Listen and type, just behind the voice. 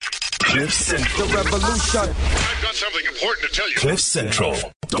Cliff Central. The revolution. I've got something important to tell you.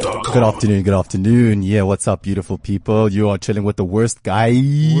 CliffCentral.com. Good afternoon. Yeah, what's up, beautiful people? You are chilling with the worst guys.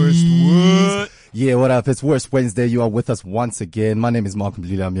 What? Yeah, what up? It's Worst Wednesday. You are with us once again. My name is Malcolm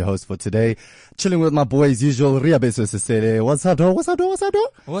Blila. I'm your host for today. Chilling with my boy as usual. Riabeso Sesele. What's up, dog? What's up, dog? What's up, dog?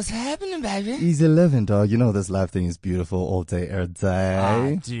 What's happening, baby? Easy living, dog. You know this life thing is beautiful all day, every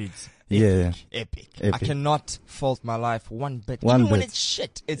day. Dude. Yeah. Epic. Epic. I cannot fault my life one bit. One Even when bit. it's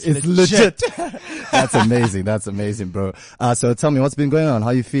shit, it's legit. That's amazing. That's amazing, bro. So tell me, what's been going on? How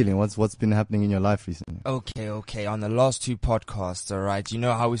you feeling? What's been happening in your life recently? Okay. On the last two podcasts, alright, you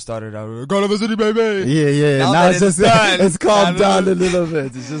know how we started out, Carnival City, baby! Yeah. Now Now that it's just, it's done. it's calmed down a little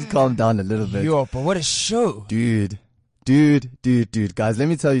bit. It's just calmed down a little bit. Yo, but what a show! Dude. Guys, let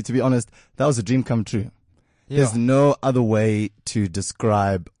me tell you, to be honest, that was a dream come true. Yeah. There's no other way to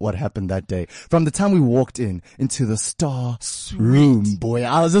describe what happened that day. From the time we walked into the star room, boy,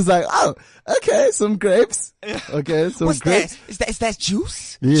 I was just like, oh, okay, some grapes. Okay, some What's grapes. that? Is that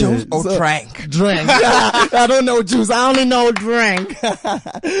juice? Yeah, Juice or so- drank? Drank. I don't know juice. I only know drink.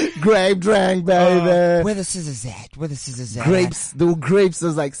 Grape drank, baby. Where the scissors at? Grapes. The grapes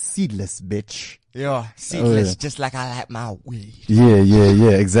is like seedless, bitch. Yeah, seedless, yeah. just like I like my weed.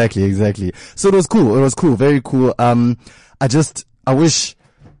 Yeah. Exactly. So it was cool. Very cool. I wish,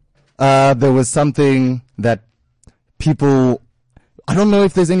 there was something that people, I don't know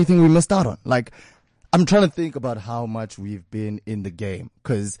if there's anything we missed out on. Like, I'm trying to think about how much we've been in the game.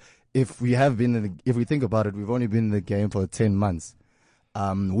 Cause if we think about it, we've only been in the game for 10 months.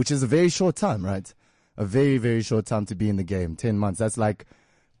 Which is a very short time, right? A very, very short time to be in the game. 10 months. That's like,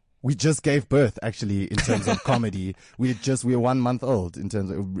 we just gave birth, actually, in terms of comedy. We're 1 month old in terms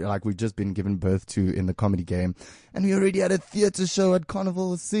of, like, we've just been given birth to in the comedy game. And we already had a theater show at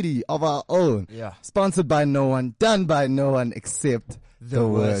Carnival City of our own. Yeah. Sponsored by no one, done by no one except the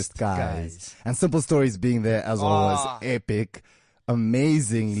worst guys. And Simple Stories being there as always. Epic.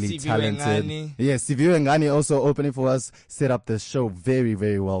 Amazingly Siviwe talented. Ngani. Yeah, Siviwe Ngani also opening for us, set up the show very,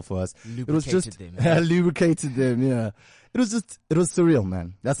 very well for us. Lubricated them. Lubricated them, yeah. It was surreal,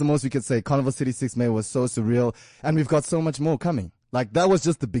 man. That's the most we could say. Carnival City 6 May was so surreal, and we've got so much more coming. Like, that was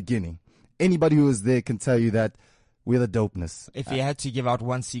just the beginning. Anybody who was there can tell you that we're the dopeness. If you had to give out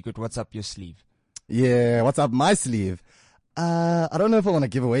one secret, what's up your sleeve? Yeah, what's up my sleeve? I don't know if I want to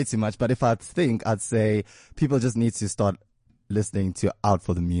give away too much, but if I'd say people just need to start listening to Out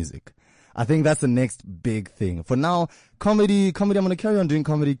for the Music. I think that's the next big thing. For now, comedy, I'm going to carry on doing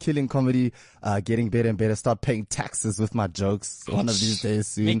comedy, killing comedy, getting better and better, start paying taxes with my jokes one of these days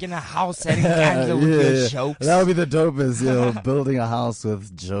soon. Making a house out of Canada with your jokes. That would be the dopest, building a house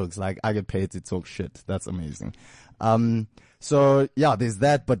with jokes. Like, I get paid to talk shit. That's amazing. So yeah, there's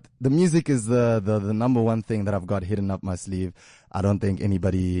that, but the music is the number one thing that I've got hidden up my sleeve. I don't think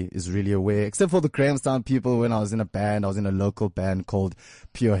anybody is really aware, except for the Grahamstown people. When I was in a local band called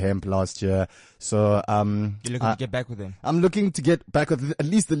Pure Hemp last year. So, You're looking to get back with them? I'm looking to get back with at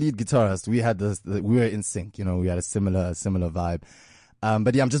least the lead guitarist. We were in sync, we had a similar vibe.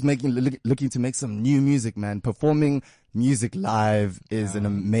 But yeah, I'm just looking to make some new music, man. Performing music live is an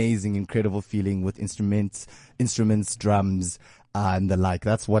amazing, incredible feeling with instruments, drums, and the like.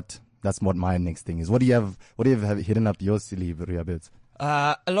 That's what my next thing is. What do you have hidden up your sleeve, Riabet?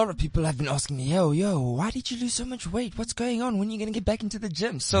 A lot of people have been asking me, yo, why did you lose so much weight? What's going on? When are you going to get back into the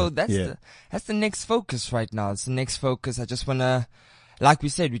gym? So that's the next focus right now. It's the next focus. I just want to, like we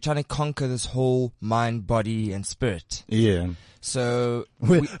said, we're trying to conquer this whole mind, body, and spirit. Yeah. So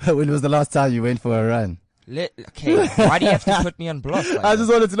when was the last time you went for a run? Okay, why do you have to put me on blast? Like I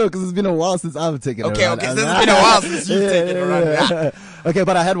just wanted to know because it's been a while since I've taken a run. Okay, so it's been a while since you've taken a run. Yeah. Okay,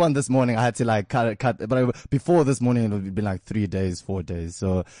 but I had one this morning. I had to cut. But before this morning, it would be like 4 days.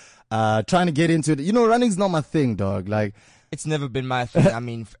 So, trying to get into it. Running's not my thing, dog. Like, it's never been my thing. I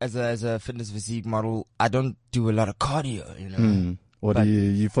mean, as a fitness physique model, I don't do a lot of cardio, Or do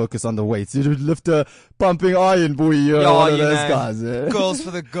you focus on the weights? You lift a pumping iron, boy. You're one of those guys. Yeah? Girls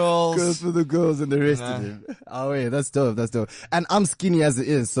for the girls. Girls for the girls and the rest of them. Oh, yeah, that's dope. And I'm skinny as it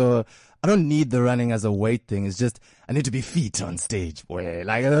is, so I don't need the running as a weight thing. It's just, I need to be fit on stage, boy.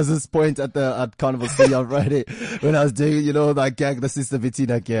 Like, there was this point at Carnival City on Friday when I was doing, that gag, the Sister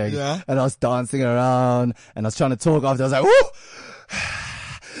Bettina gag. Yeah. And I was dancing around and I was trying to talk after. I was like, woo!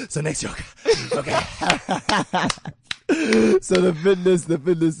 So next joke. Okay. So the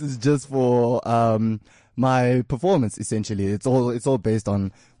fitness is just for my performance essentially. It's all based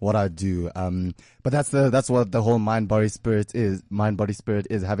on what I do. But that's what the whole mind body spirit is. Mind body spirit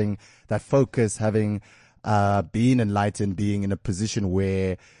is having that focus, having being enlightened, being in a position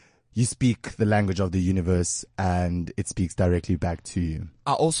where you speak the language of the universe and it speaks directly back to you.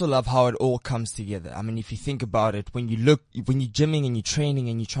 I also love how it all comes together. I mean, if you think about it, when you're gymming and you're training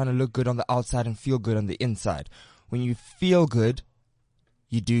and you're trying to look good on the outside and feel good on the inside, when you feel good,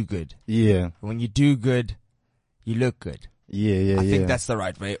 you do good. Yeah. When you do good, you look good. Yeah. I think that's the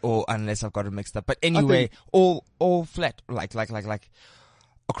right way, or unless I've got it mixed up. But anyway, all flat, like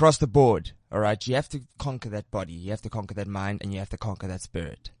across the board. All right, you have to conquer that body, you have to conquer that mind, and you have to conquer that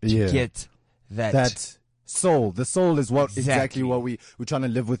spirit to get that soul. The soul is exactly what we're trying to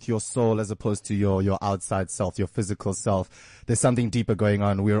live with your soul as opposed to your outside self, your physical self. There's something deeper going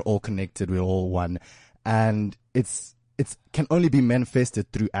on. We're all connected. We're all one, and it's can only be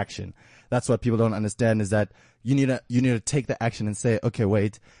manifested through action. That's what people don't understand, is that you need to take the action and say, okay,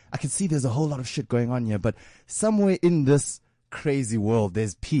 wait, I can see there's a whole lot of shit going on here, but somewhere in this crazy world,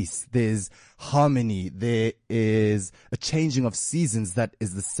 there's peace, there's harmony, there is a changing of seasons that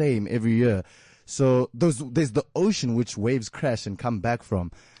is the same every year. So there's the ocean which waves crash and come back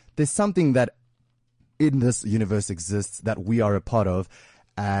from. There's something that in this universe exists that we are a part of,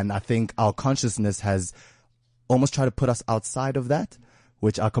 and I think our consciousness has almost tried to put us outside of that,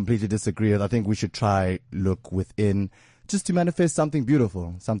 which I completely disagree with. I think we should try look within just to manifest something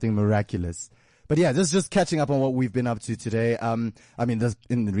beautiful, something miraculous. But yeah, just catching up on what we've been up to today. I mean, this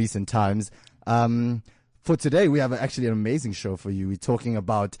in recent times. For today, we have actually an amazing show for you. We're talking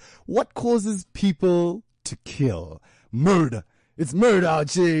about what causes people to kill. Murder. It's murder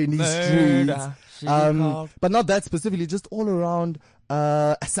out here in these streets. But not that specifically, just all around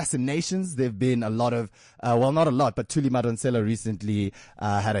assassinations. There've been a lot of, well, not a lot, but Thuli Madonsela recently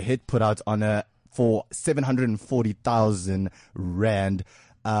had a hit put out on her for 740,000 rand.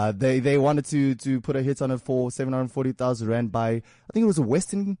 They wanted to put a hit on it for 740,000 rand by, I think it was a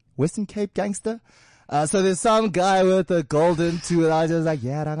Western Cape gangster. So there's some guy with a golden tooth. I was just like,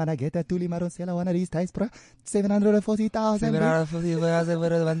 yeah, I'm gonna get that Thuli Madonsela one of these times, bro. 740,000.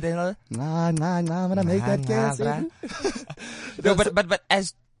 740,000. Nah, I'm gonna make that gas. No, but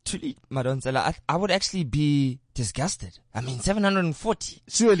as Thuli Madonsela, I would actually be disgusted. I mean, 740.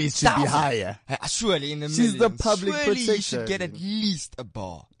 Surely it should be higher. Surely in the She's millions. the public Surely protector. You should get at least a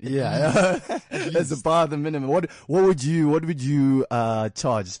bar. Yeah, that's a bar the minimum. What would you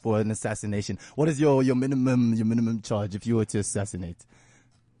charge for an assassination? What is your minimum charge if you were to assassinate?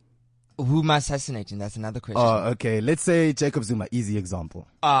 Who am I assassinating? That's another question. Oh, okay. Let's say Jacob Zuma, easy example.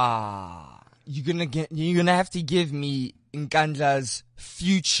 You're gonna have to give me Nkandla's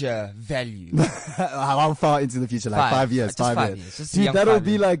future value. How far into the future? Like 5 years. 5 years. Dude, that'll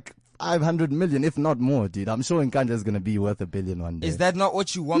be like 500 million, if not more, dude. I'm sure Nkandla's gonna be worth $1 billion one day. Is that not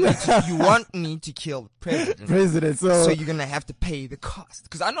what you want me to? You want me to kill the president. So you're gonna have to pay the cost.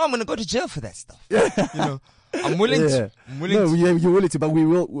 Because I know I'm gonna go to jail for that stuff. You know, I'm willing to. You're willing to, but we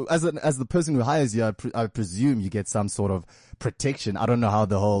will, as the person who hires you, I presume you get some sort of protection. I don't know how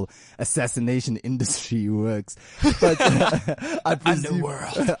the whole assassination industry works, but I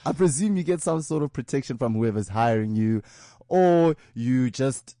presume you get some sort of protection from whoever's hiring you, or you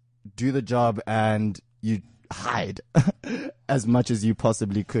just do the job and you hide as much as you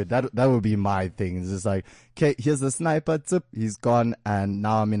possibly could. That would be my thing. It's just like, okay, here's the sniper tip, he's gone, and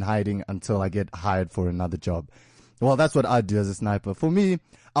now I'm in hiding until I get hired for another job. Well, that's what I'd do as a sniper. For me,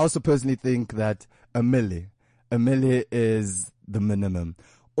 I also personally think that a milli is the minimum,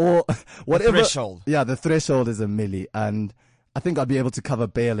 or whatever. The threshold. Yeah, the threshold is a milli, and I think I'd be able to cover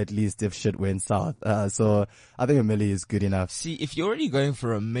bail at least if shit went south. So I think a milli is good enough. See, if you're already going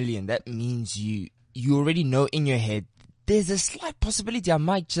for $1 million, that means you already know in your head there's a slight possibility I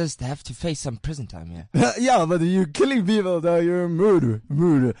might just have to face some prison time. Yeah. Yeah, but you're killing people, though. You're a murderer.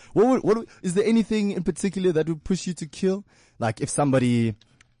 What is there anything in particular that would push you to kill? Like if somebody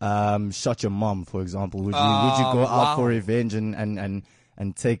shot your mom, for example, would you go out for revenge and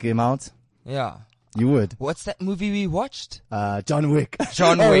take him out? Yeah. You would. What's that movie we watched? John Wick.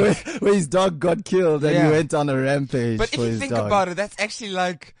 John Wick. Where his dog got killed and he went on a rampage. But for if you his think dog. about it, that's actually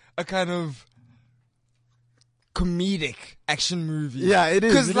like a kind of comedic action movie. Yeah, it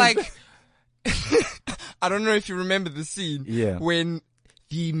is. Because like, I don't know if you remember the scene. Yeah. When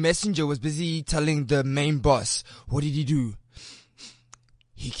the messenger was busy telling the main boss, what did he do?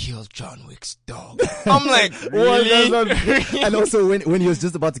 He killed John Wick's dog. I'm like, really? And also when he was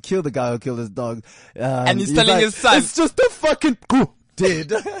just about to kill the guy who killed his dog. And he's telling his son. It's just a fucking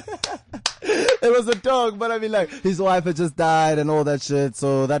dead. It was a dog, but I mean like, his wife had just died and all that shit.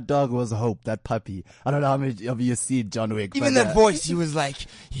 So that dog was hope, that puppy. I don't know how many of you see John Wick. Even that voice, he was like,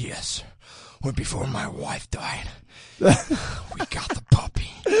 yes, when before my wife died, we got the puppy.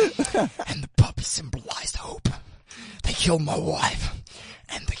 And the puppy symbolized hope. They killed my wife.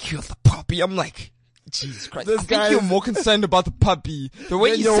 and they killed the puppy. I'm like, Jesus Christ. This I think you're more concerned about the puppy. The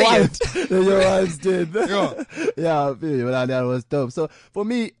way you say it. Than your wives did. Yeah. Yeah, I feel you. That was dope. So for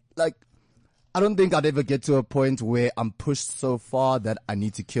me, like, I don't think I'd ever get to a point where I'm pushed so far that I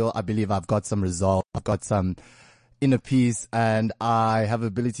need to kill. I believe I've got some resolve. I've got some inner peace and I have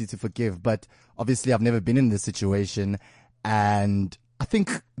ability to forgive. But obviously I've never been in this situation, and I think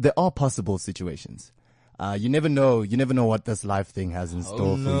there are possible situations. You never know what this life thing has in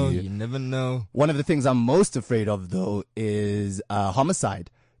store for you. You never know. One of the things I'm most afraid of though is homicide.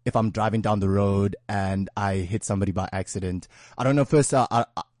 If I'm driving down the road and I hit somebody by accident, I don't know. First,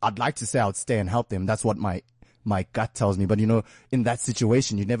 I'd like to say I would stay and help them. That's what my gut tells me. But in that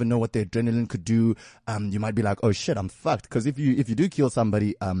situation, you never know what the adrenaline could do. You might be like, oh shit, I'm fucked. Cause if you do kill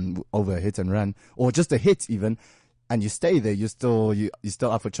somebody, over a hit and run, or just a hit even, and you stay there, you're still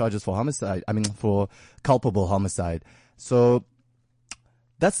up for charges for homicide. I mean, for culpable homicide. So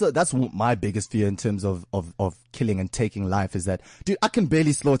that's my biggest fear in terms of killing and taking life is that, dude, I can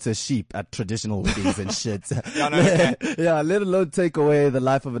barely slaughter sheep at traditional weddings and shit. Yeah, let alone take away the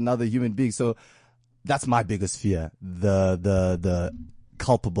life of another human being. So that's my biggest fear, the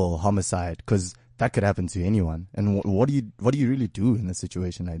culpable homicide, cause that could happen to anyone. And what do you really do in a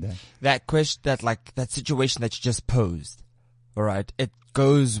situation like that? That question, that situation that you just posed, all right, it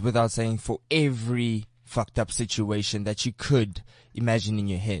goes without saying for every fucked up situation that you could imagine in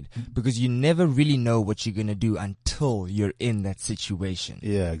your head, because you never really know what you're going to do until you're in that situation.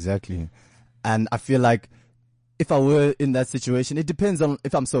 Yeah, exactly. And I feel like if I were in that situation, it depends on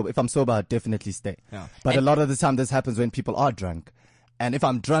if I'm sober, I'd definitely stay. Yeah. But a lot of the time this happens when people are drunk. And if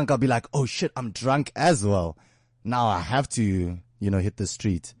I'm drunk, I'll be like, oh shit, I'm drunk as well. Now I have to, hit the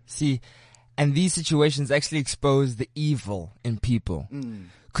street. See, and these situations actually expose the evil in people.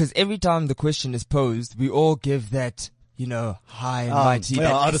 Because every time the question is posed, we all give that, high and mighty.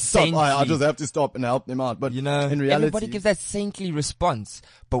 Yeah, I just have to stop and help them out. But in reality, everybody gives that saintly response.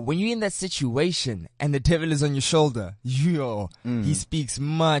 But when you're in that situation and the devil is on your shoulder, he speaks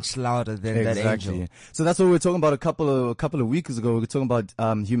much louder than that angel. So that's what we were talking about a couple of weeks ago. We were talking about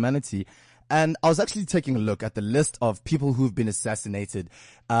humanity. And I was actually taking a look at the list of people who've been assassinated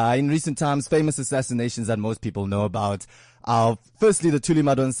in recent times, famous assassinations that most people know about. Firstly, the Thuli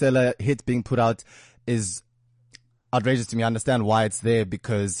Madonsela hit being put out is outrageous to me. I understand why it's there,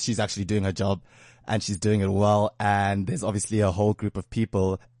 because she's actually doing her job and she's doing it well. And there's obviously a whole group of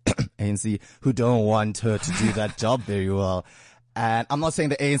people, ANC, who don't want her to do that job very well. And I'm not saying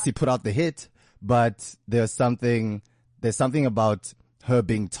the ANC put out the hit, but there's something about her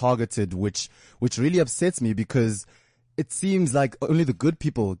being targeted, which really upsets me, because it seems like only the good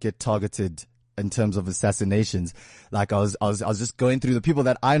people get targeted in terms of assassinations. Like I was just going through the people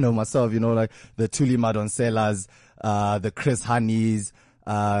that I know myself, like the Thuli Madonselas, the Chris Honeys,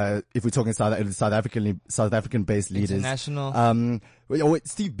 if we're talking South African based leaders. International.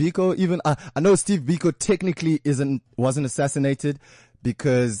 Steve Biko even, I know Steve Biko technically wasn't assassinated,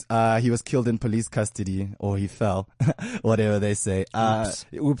 because he was killed in police custody, or he fell, whatever they say.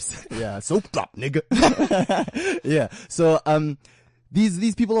 Oops. Yeah. So drop, nigga. Yeah. So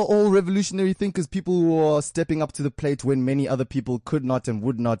these people are all revolutionary thinkers, people who are stepping up to the plate when many other people could not and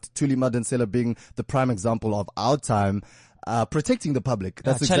would not. Thuli Madonsela being the prime example of our time. Protecting the public.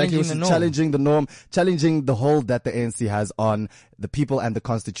 That's exactly what she's challenging the norm, challenging the hold that the ANC has on the people and the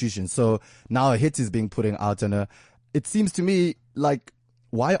constitution. So now a hit is being put out on her. It seems to me like,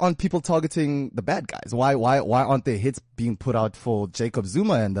 why aren't people targeting the bad guys? Why aren't there hits being put out for Jacob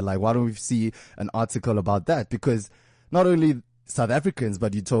Zuma and the like? Why don't we see an article about that? Because not only South Africans,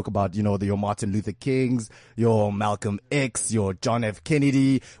 but you talk about, your Martin Luther Kings, your Malcolm X, your John F.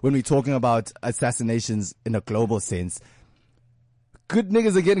 Kennedy. When we're talking about assassinations in a global sense, good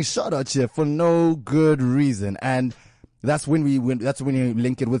niggas are getting shot out here for no good reason. And that's when you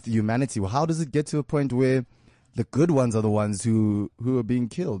link it with humanity. Well, how does it get to a point where the good ones are the ones who are being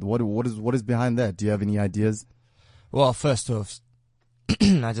killed? What is behind that? Do you have any ideas? Well, first off,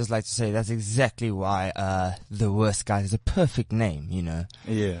 I just like to say that's exactly why the worst guy is a perfect name,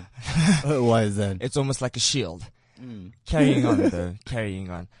 Yeah. Why is that? It's almost like a shield. Carrying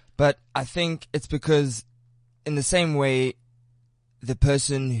on. But I think it's because in the same way the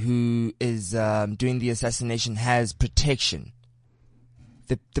person who is doing the assassination has protection,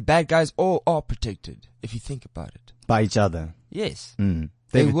 the bad guys all are protected, if you think about it. By each other. Yes.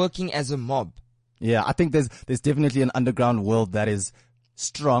 They're working as a mob. Yeah, I think there's definitely an underground world that is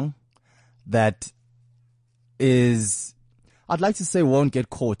strong, that is, I'd like to say, won't get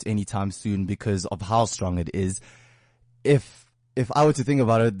caught anytime soon because of how strong it is. If I were to think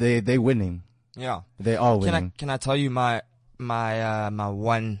about it, they're winning. Yeah. They are winning. Can I tell you my my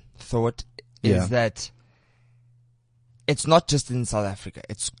one thought is that it's not just in South Africa.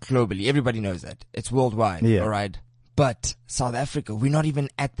 It's globally. Everybody knows that. It's worldwide. Yeah. All right. But South Africa, we're not even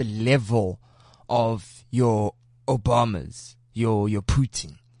at the level of your Obamas, your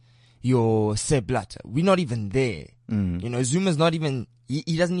Putin, your Sepp Blatter. We're not even there. You know, Zuma's not even,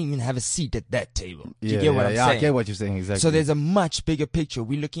 he doesn't even have a seat at that table. Do you get what I'm saying? I get what you're saying, exactly. So there's a much bigger picture.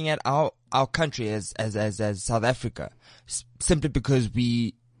 We're looking at our country as South Africa, simply because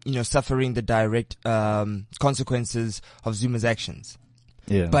we, you know, suffering the direct, consequences of Zuma's actions.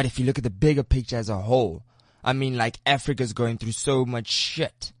 Yeah. But if you look at the bigger picture as a whole, I mean, like, Africa's going through so much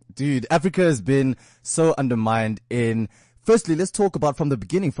shit. Dude, Africa has been so undermined in, firstly, let's talk about from the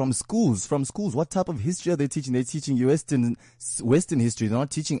beginning, from schools. What type of history are they teaching? They're teaching Western history. They're not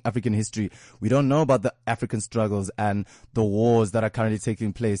teaching African history. We don't know about the African struggles and the wars that are currently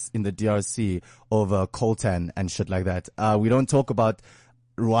taking place in the DRC over coltan and shit like that. We don't talk about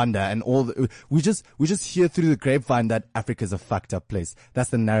Rwanda and we just hear through the grapevine that Africa's a fucked up place. That's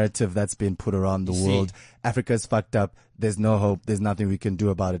the narrative that's been put around the world. Africa's fucked up. There's no hope. There's nothing we can do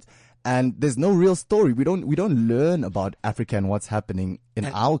about it. And there's no real story. We don't learn about Africa and what's happening in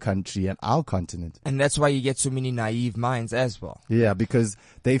our country and our continent. And that's why you get so many naive minds as well. Yeah, because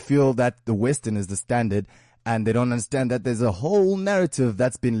they feel that the Western is the standard and they don't understand that there's a whole narrative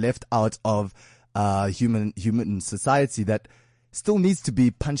that's been left out of human society that still needs to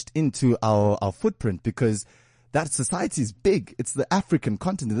be punched into our footprint, because that society is big. It's the African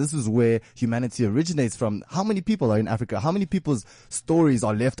continent. This is where humanity originates from. How many people are in Africa? How many people's stories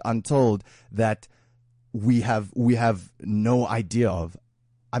are left untold that we have no idea of?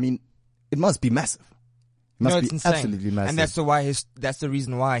 I mean, it must be massive. It must be insane. Absolutely massive. And that's the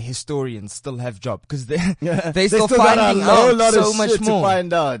reason why historians still have job, because they they still got finding a whole out lot so of much shit more. to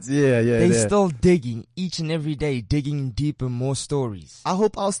find out. They're still digging each and every day, digging deeper, more stories. I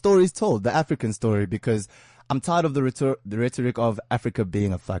hope our story is told, the African story, because I'm tired of the rhetoric of Africa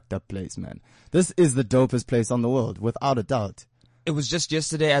being a fucked up place, man. This is the dopest place on the world, without a doubt. It was just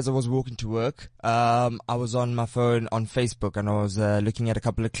yesterday as I was walking to work. I was on my phone on Facebook and I was looking at a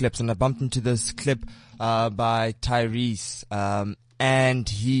couple of clips, and I bumped into this clip by Tyrese, and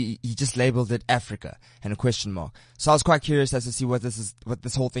he just labeled it Africa and a question mark. So I was quite curious as to see what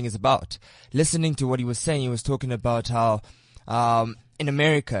this whole thing is about. Listening to what he was saying, he was talking about how in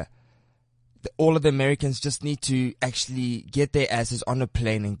America, all of the Americans just need to actually get their asses on a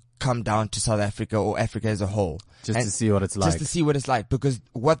plane and come down to South Africa or Africa as a whole. Just to see what it's like. Just to see what it's like. Because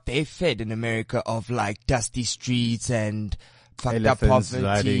what they fed in America of like dusty streets and fucked up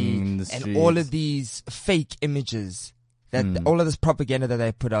poverty and all of these fake images, all of this propaganda that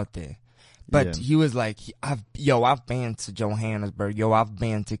they put out there. But he was like, I've been to Johannesburg, I've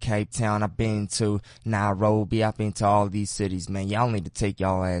been to Cape Town, I've been to Nairobi, I've been to all these cities, man. Y'all need to take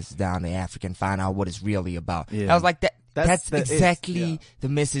y'all ass down to Africa and find out what it's really about. I was like, that's exactly the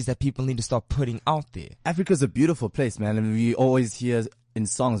message that people need to start putting out there. Africa's a beautiful place, man. And we always hear in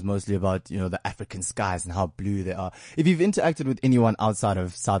songs mostly about, the African skies and how blue they are. If you've interacted with anyone outside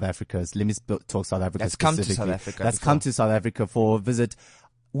of South Africa, let me talk South Africa specifically. That's come to South Africa for a visit.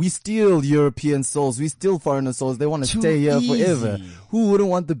 We steal European souls. We steal foreigner souls. They want to stay here forever. Who wouldn't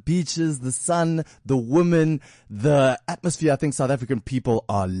want the beaches, the sun, the women, the atmosphere? I think South African people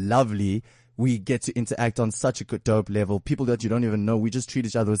are lovely. We get to interact on such a good, dope level. People that you don't even know. We just treat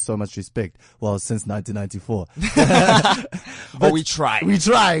each other with so much respect. Well, since 1994. But we try. We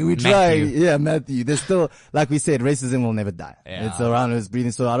try. Matthew. Yeah, Matthew. There's still, like we said, racism will never die. Yeah. It's around us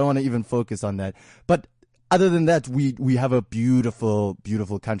breathing. So I don't want to even focus on that. But other than that, we have a beautiful,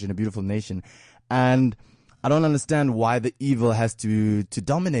 beautiful country and a beautiful nation. And I don't understand why the evil has to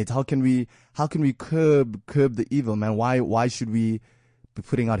dominate. How can we curb the evil, man? Why should we be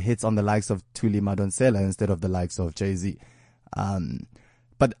putting out hits on the likes of Thuli Madonsela instead of the likes of Jay-Z?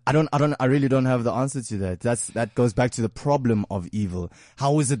 But I really don't have the answer to that. That goes back to the problem of evil.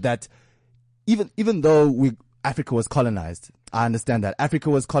 How is it that even though Africa was colonized, I understand that Africa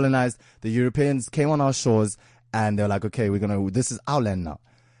was colonized, the Europeans came on our shores and they're like, okay, this is our land now.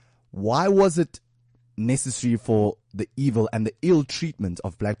 Why was it necessary for the evil and the ill treatment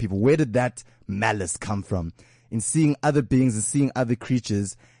of black people? Where did that malice come from? In seeing other beings and seeing other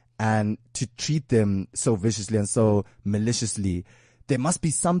creatures and to treat them so viciously and so maliciously, there must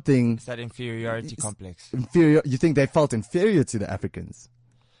be something. It's that inferiority complex. You think they felt inferior to the Africans?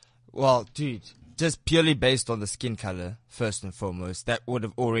 Well, dude, just purely based on the skin color, first and foremost, that would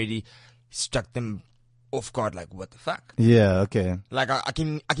have already struck them off guard, like, what the fuck? Yeah, okay. Like, I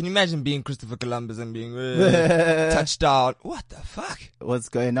can imagine being Christopher Columbus and being, touchdown. What the fuck? What's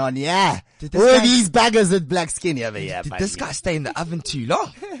going on? Yeah. Did Who are these baggers with black skin over here? Did this guy stay in the oven too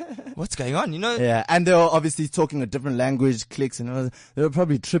long? What's going on, you know? Yeah, and they were obviously talking a different language, clicks, and they were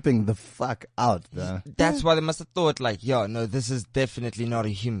probably tripping the fuck out, though. That's why they must have thought, like, yo, no, this is definitely not a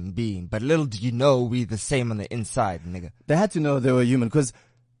human being. But little do you know, we the same on the inside, nigga. They had to know they were human, because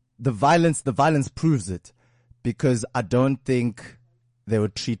the violence proves it. Because I don't think they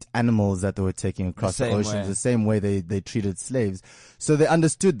would treat animals that they were taking across the oceans the same way they treated slaves. So they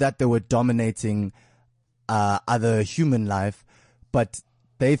understood that they were dominating other human life, but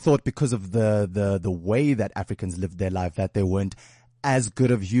they thought because of the way that Africans lived their life that they weren't as good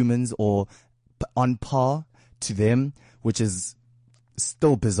of humans or on par to them, which is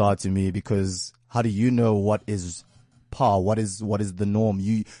still bizarre to me, because how do you know what is par? What is the norm?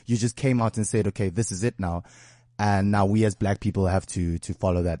 You just came out and said, okay, this is it now. And now we as black people have to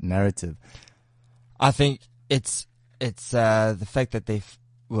follow that narrative. I think it's the fact that they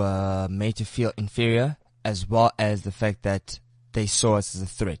were made to feel inferior, as well as the fact that they saw us as a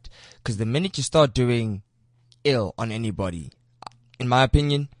threat. Because the minute you start doing ill on anybody, in my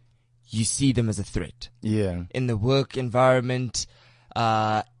opinion, you see them as a threat. Yeah. In the work environment,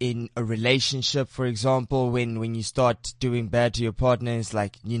 in a relationship, for example, when you start doing bad to your partner, it's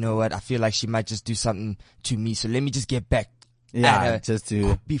like, you know what, I feel like she might just do something to me, so let me just get back at her just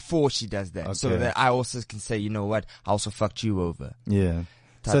to before she does that, so that I also can say, you know what, I also fucked you over. Yeah.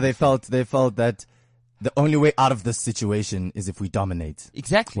 So they felt that the only way out of this situation is if we dominate.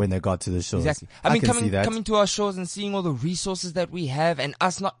 Exactly. When they got to the shores. Exactly. I mean, coming to our shores and seeing all the resources that we have, and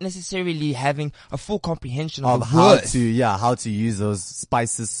us not necessarily having a full comprehension of how to use those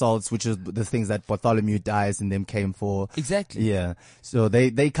spices, salts, which is the things that Bartholomew Dias and them came for. Exactly. Yeah. So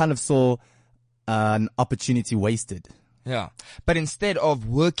they kind of saw an opportunity wasted. Yeah. But instead of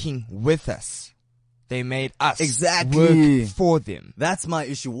working with us, they made us work for them. That's my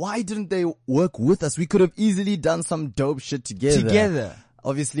issue. Why didn't they work with us? We could have easily done some dope shit together.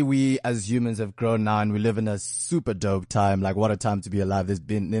 Obviously, we as humans have grown now and we live in a super dope time. Like, what a time to be alive. There's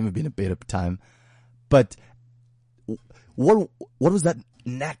never been a better time. But what was that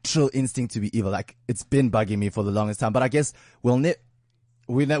natural instinct to be evil? Like, it's been bugging me for the longest time. But I guess we'll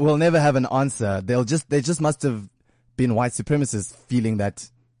never have an answer. They just must have been white supremacists feeling that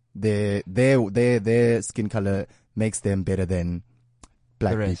their skin color makes them better than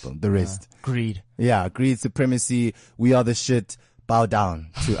black people. The rest. Greed. Yeah, greed, supremacy. We are the shit. Bow down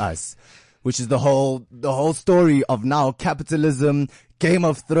to us. Which is the whole story of now capitalism, Game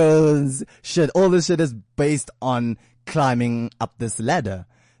of Thrones, shit. All this shit is based on climbing up this ladder.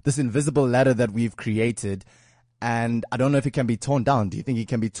 This invisible ladder that we've created. And I don't know if it can be torn down. Do you think it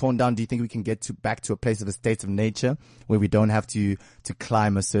can be torn down? Do you think we can get back to a place of a state of nature where we don't have to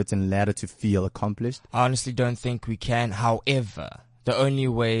climb a certain ladder to feel accomplished? I honestly don't think we can. However, the only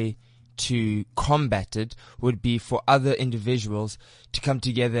way to combat it would be for other individuals to come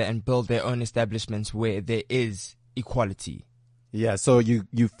together and build their own establishments where there is equality. Yeah, so you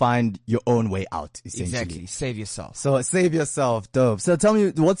find your own way out, essentially. Exactly. Save yourself. So save yourself, dope. So tell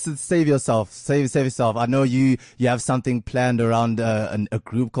me, what's the save yourself? Save yourself. I know you have something planned around a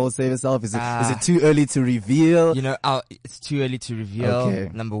group called Save Yourself. Is it too early to reveal? You know, it's too early to reveal. Okay.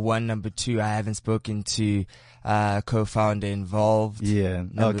 Number one. Number two, I haven't spoken to co-founder involved. Yeah.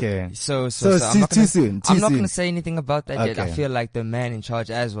 Okay. So I'm too soon. I'm not going to say anything about that yet. I feel like the man in charge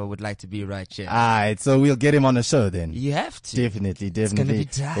as well would like to be right here. Alright, so we'll get him on the show then. You have to. Definitely. It's gonna be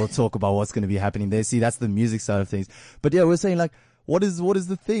tight. We'll talk about what's going to be happening there. See, that's the music side of things. But yeah, we're saying like, what is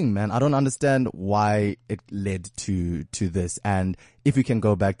the thing, man? I don't understand why it led to this. And if we can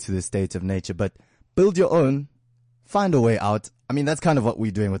go back to the state of nature, but build your own, find a way out. I mean, that's kind of what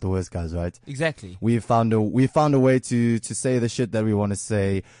we're doing with the Worst Guys, right? Exactly. We found a way to say the shit that we want to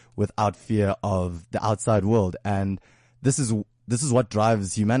say without fear of the outside world. And this is what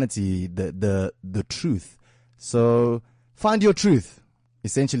drives humanity, the truth. So find your truth.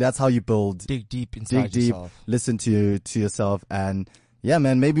 Essentially, that's how you build. Dig deep inside yourself. Listen to yourself, and yeah,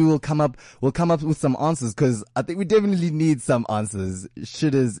 man, maybe we'll come up with some answers, because I think we definitely need some answers.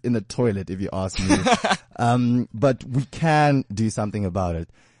 Shit is in the toilet, if you ask me. But we can do something about it.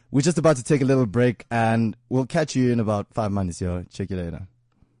 We're just about to take a little break, and we'll catch you in about 5 minutes, yo. Check you later.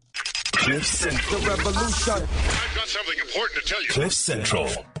 The revolution. I've got something important to tell you.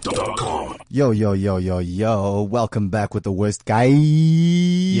 CliffCentral.com. Yo. Welcome back with the Worst Guys.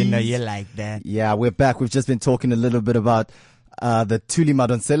 You know you like that. Yeah, we're back. We've just been talking a little bit about the Thuli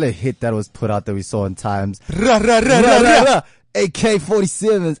Madonsela hit that was put out that we saw in Times.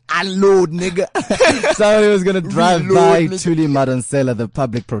 AK-47s, unload, nigga. Somebody was gonna drive by Thuli Madonsela, the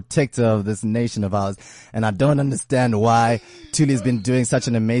public protector of this nation of ours. And I don't understand why Thuli's been doing such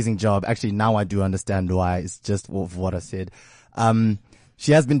an amazing job. Actually, now I do understand why. It's just what I said.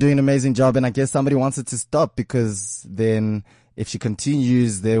 She has been doing an amazing job, and I guess somebody wants it to stop, because then if she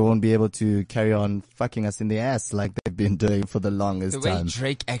continues, they won't be able to carry on fucking us in the ass like they've been doing for the longest time. The way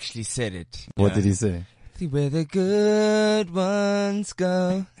Drake actually said it. What did he say? Where the good ones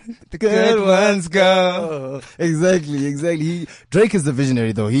go, the good ones go. Exactly. Drake is the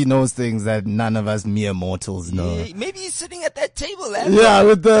visionary, though. He knows things that none of us mere mortals know. Yeah, maybe he's sitting at that table. Yeah,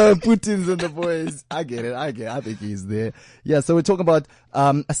 with the Putins and the boys. I get it. I think he's there. Yeah, so we're talking about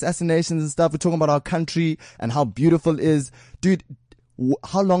assassinations and stuff. We're talking about our country and how beautiful it is. Dude,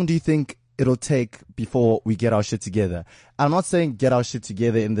 how long do you think it'll take before we get our shit together? I'm not saying get our shit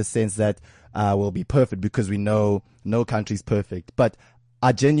together in the sense that will be perfect, because we know no country's perfect. But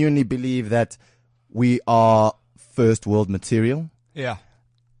I genuinely believe that we are first world material. Yeah.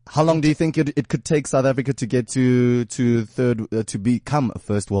 How long do you think it could take South Africa to get to third, to become a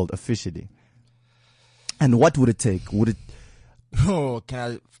first world officially? And what would it take? Before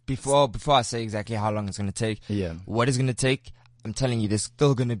I say exactly how long it's going to take, what it's going to take, I'm telling you, there's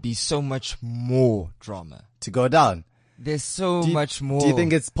still going to be so much more drama to go down. There's so much more. Do you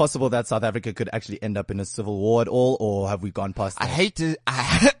think it's possible that South Africa could actually end up in a civil war at all, or have we gone past that? I'd hate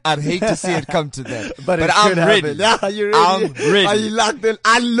to see it come to that. but I'm ready. Yeah, you're ready. I'm ready. Are you locked in?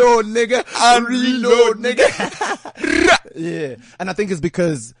 Unload, nigga. Unreload, nigga. Yeah. And I think it's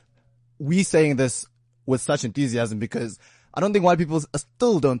because we saying this with such enthusiasm, because I don't think white people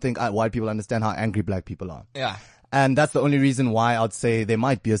understand how angry black people are. Yeah. And that's the only reason why I'd say there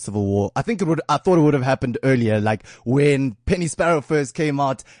might be a civil war. I thought it would have happened earlier, like when Penny Sparrow first came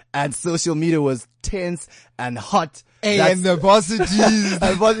out and social media was tense and hot. And the Bossages.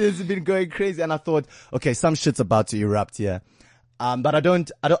 And Bossages have been going crazy. And I thought, okay, some shit's about to erupt here. But I don't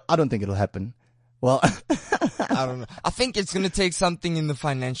think it'll happen. Well, I don't know. I think it's gonna take something in the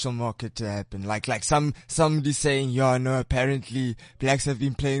financial market to happen. Like somebody saying, yeah, no, apparently blacks have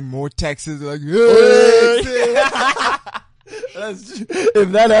been paying more taxes. Like, if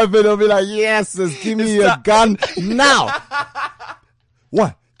that happened, I'll be like, yes, just give me a gun now.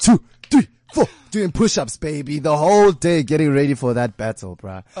 1, 2, 3, 4. Doing push-ups, baby, the whole day, getting ready for that battle,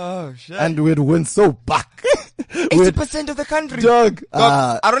 bruh. Oh shit! And we'd win so back. 80% of the country. Dog,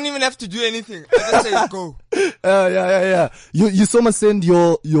 I don't even have to do anything. I just say go. Yeah. You so much send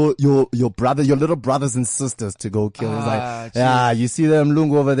your little brothers and sisters to go kill him. Like, yeah, you see them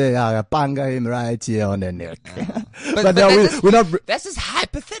Lungu over there, yeah, banga him right here on the neck. But we're not. That's just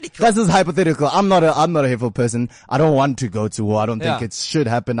hypothetical. That's just hypothetical. I'm not a hateful person. I don't want to go to war. I don't think it should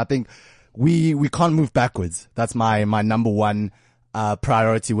happen. I think we can't move backwards. That's my number one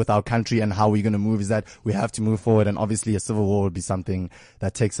priority with our country, and how we're going to move is that we have to move forward. And obviously a civil war would be something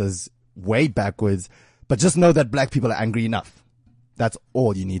that takes us way backwards. But just know that black people are angry enough. That's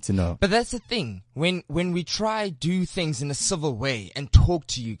all you need to know. But that's the thing. When we try do things in a civil way and talk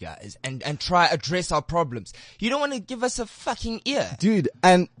to you guys and try address our problems, you don't want to give us a fucking ear. Dude,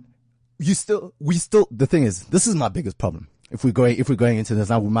 and we still, the thing is, this is my biggest problem. If we're going into this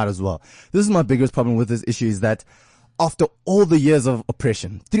now, we might as well. This is my biggest problem with this issue, is that after all the years of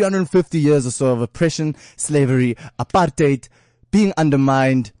oppression, 350 years or so of oppression, slavery, apartheid, being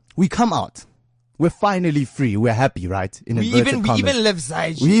undermined, we come out. We're finally free. We're happy, right? We even left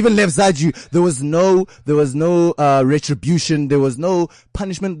Zaiju. We even left Zaiju. There was no retribution. There was no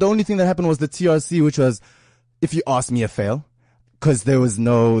punishment. The only thing that happened was the TRC, which was, if you ask me, a fail. Because there was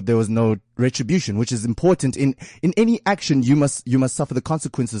no retribution, which is important. In any action, you must suffer the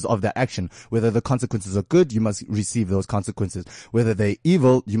consequences of that action. Whether the consequences are good, you must receive those consequences. Whether they're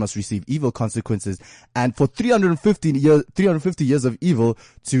evil, you must receive evil consequences. And for 350 years of evil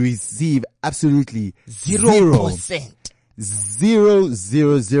to receive absolutely 0%.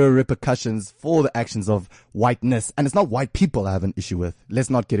 Zero repercussions for the actions of whiteness. And it's not white people I have an issue with.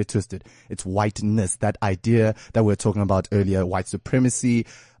 Let's not get it twisted. It's whiteness. That idea that we were talking about earlier, white supremacy.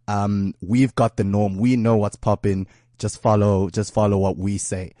 We've got the norm. We know what's popping. Just follow what we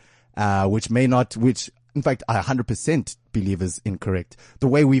say. Which in fact I 100% believe is incorrect. The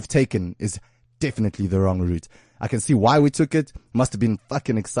way we've taken is definitely the wrong route. I can see why we took it. Must have been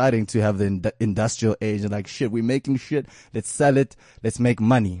fucking exciting to have the industrial age and like, shit, we're making shit. Let's sell it. Let's make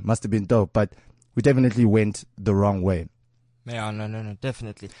money. Must have been dope, but we definitely went the wrong way. Yeah, no,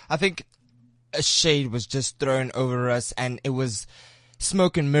 definitely. I think a shade was just thrown over us, and it was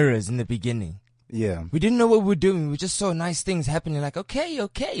smoke and mirrors in the beginning. Yeah. We didn't know what we were doing. We just saw nice things happening. Like, okay,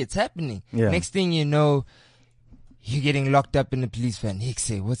 it's happening. Yeah. Next thing you know, you're getting locked up in a police van.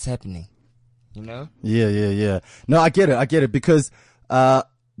 Hickse, what's happening? You know? Yeah. No, I get it because,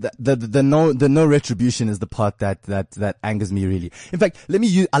 the no retribution is the part that angers me really. In fact,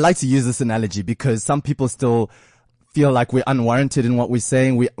 I like to use this analogy because some people still feel like we're unwarranted in what we're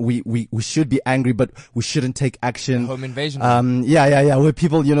saying. We should be angry, but we shouldn't take action. Home invasion. Yeah. Where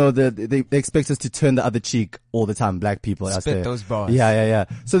people, they expect us to turn the other cheek all the time. Black people. Spit those bars. Yeah.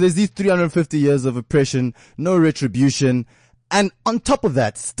 So there's these 350 years of oppression, no retribution. And on top of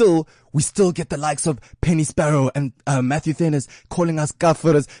that, we still get the likes of Penny Sparrow and Matthew Thanes calling us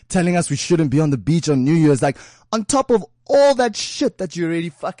gaffers, telling us we shouldn't be on the beach on New Year's. Like, on top of all that shit that you already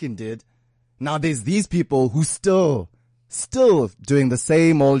fucking did, now there's these people who still doing the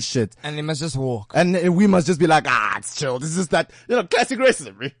same old shit. And they must just walk. And we must just be like, it's chill. This is that, classic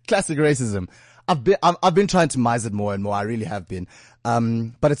racism. Classic racism. I've been trying to minimize it more and more. I really have been.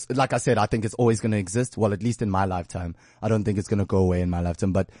 But it's, like I said, I think it's always going to exist. Well, at least in my lifetime. I don't think it's going to go away in my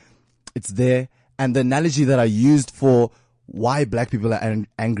lifetime, but it's there. And the analogy that I used for why black people are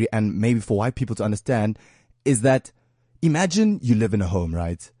angry and maybe for white people to understand is that imagine you live in a home,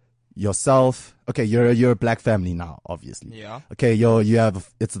 right? Yourself. Okay. You're a black family now, obviously. Yeah. Okay.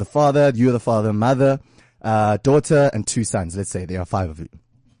 It's the father, you're the father, mother, daughter and 2 sons. Let's say there are 5 of you.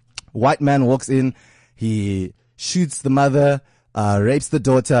 White man walks in, he shoots the mother, rapes the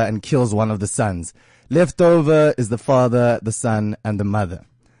daughter and kills one of the sons. Left over is the father, the son and the mother.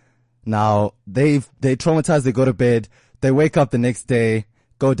 Now they traumatized, they go to bed, they wake up the next day,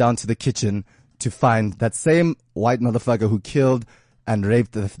 go down to the kitchen to find that same white motherfucker who killed and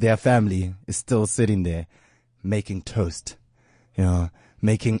raped their family is still sitting there making toast,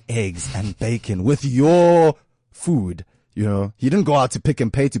 making eggs and bacon with your food. He didn't go out to pick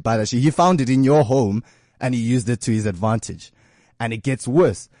and pay to buy that shit. He found it in your home and he used it to his advantage. And it gets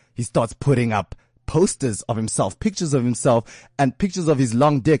worse. He starts putting up posters of himself, pictures of himself and pictures of his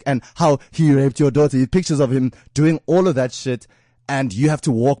long dick and how he raped your daughter, pictures of him doing all of that shit. And you have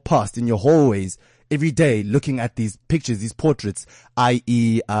to walk past in your hallways every day looking at these pictures, these portraits,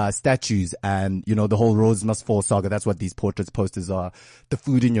 i.e., statues and, the whole Rose Must Fall saga. That's what these posters are. The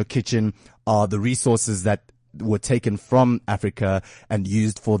food in your kitchen are the resources that were taken from Africa and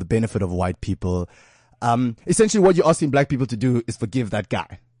used for the benefit of white people. Essentially what you're asking black people to do is forgive that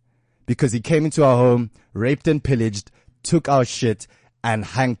guy because he came into our home, raped and pillaged, took our shit and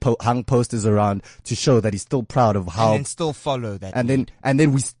hung posters around to show that he's still proud of how. And then still follow that. And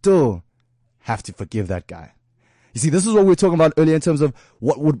then we still have to forgive that guy. You see, this is what we were talking about earlier in terms of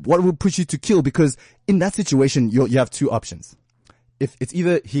what would push you to kill, because in that situation, you have 2 options. If it's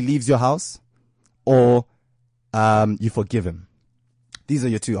either he leaves your house or you forgive him. These are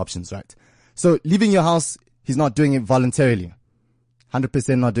your 2 options, right? So leaving your house, he's not doing it voluntarily.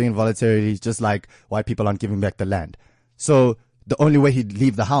 100% not doing it voluntarily, just like white people aren't giving back the land. So the only way he'd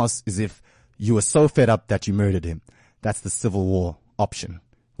leave the house is if you were so fed up that you murdered him. That's the civil war option,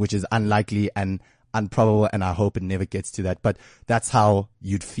 which is unlikely and improbable, and I hope it never gets to that. But that's how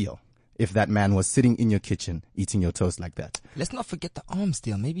you'd feel if that man was sitting in your kitchen eating your toast like that. Let's not forget the arms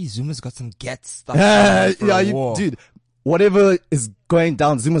deal. Maybe Zuma's got some get stuff. Dude, whatever is going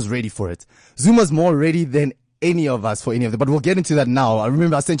down, Zuma's ready for it. Zuma's more ready than any of us for any of them. But we'll get into that now. I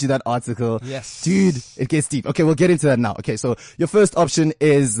remember I sent you that article. Yes. Dude, it gets deep. Okay, we'll get into that now. Okay, so your first option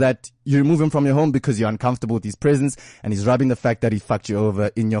is that you remove him from your home because you're uncomfortable with his presence and he's rubbing the fact that he fucked you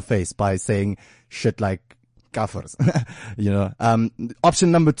over in your face by saying shit like gaffers.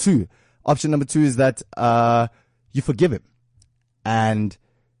 Option number two is that you forgive him and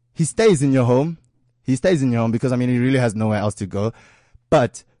he stays in your home. He stays in your home because, he really has nowhere else to go.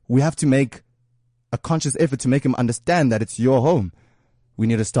 But we have to make a conscious effort to make him understand that it's your home. We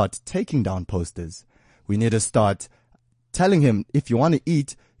need to start taking down posters. We need to start telling him, if you want to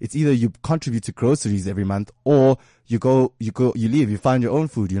eat, it's either you contribute to groceries every month or you leave, you find your own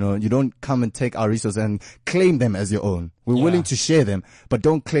food. You don't come and take our resources and claim them as your own. We're willing to share them, but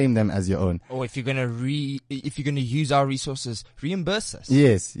don't claim them as your own. Or if you're gonna use our resources, reimburse us.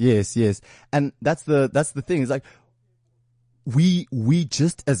 Yes. And that's the thing. It's like, we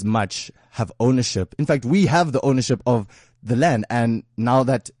just as much have ownership. In fact, we have the ownership of the land. And now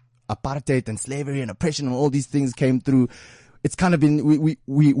that apartheid and slavery and oppression and all these things came through, it's kind of been,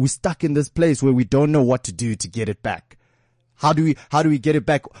 we're stuck in this place where we don't know what to do to get it back. How do we get it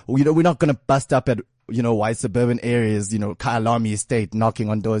back? We're not going to bust up at, white suburban areas, Kyalami estate, knocking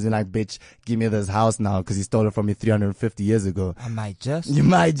on doors and like, bitch, give me this house now because you stole it from me 350 years ago. You might just.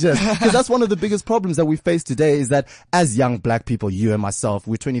 Because that's one of the biggest problems that we face today is that as young black people, you and myself,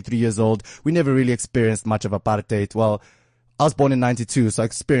 we're 23 years old. We never really experienced much of apartheid. Well, I was born in 92, so I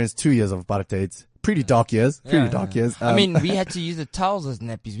experienced 2 years of apartheid. pretty dark years. Dark years. I mean, we had to use the towels as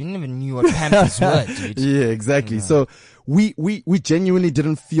nappies. We never knew what Pampers were, dude. Yeah, exactly. So we genuinely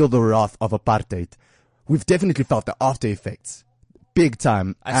didn't feel the wrath of apartheid. We've definitely felt the after effects. Big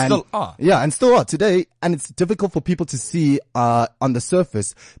time. And still are. Yeah, and still are today. And it's difficult for people to see, on the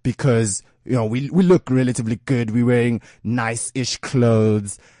surface because, you know, we look relatively good. We're wearing nice-ish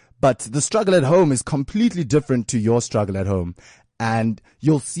clothes. But the struggle at home is completely different to your struggle at home. And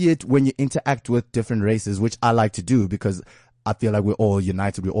you'll see it when you interact with different races, which I like to do because I feel like we're all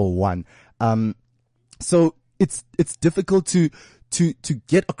united. We're all one. So it's difficult to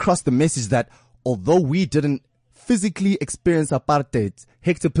get across the message that although we didn't physically experience apartheid,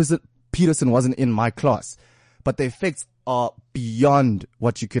 Hector Peterson wasn't in my class, but the effects are beyond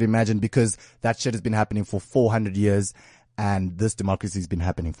what you could imagine because that shit has been happening for 400 years and this democracy has been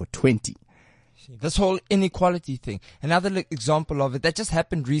happening for 20. This whole inequality thing. Another example of it that just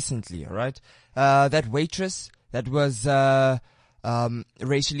happened recently, all right? That waitress that was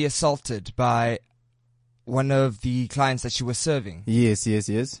racially assaulted by one of the clients that she was serving. Yes.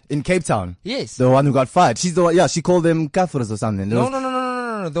 In Cape Town. Yes. The one who got fired. She's the one, yeah, she called them kafirs or something.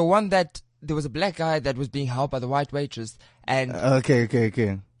 No. The one that there was a black guy that was being helped by the white waitress and okay.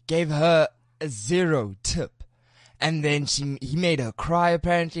 gave her a 0 tip. And then he made her cry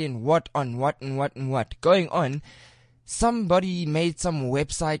apparently and what. Going on, somebody made some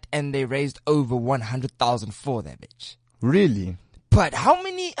website and they raised over 100,000 for that bitch. Really? But how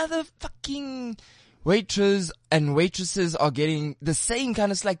many other fucking waiters and waitresses are getting the same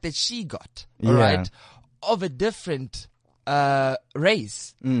kind of slack that she got? Alright? Of a different,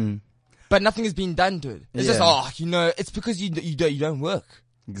 race. But nothing is being done to it. It's just, it's because you don't work.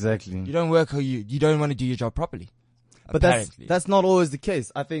 Exactly. You don't work or you don't want to do your job properly. But that's not always the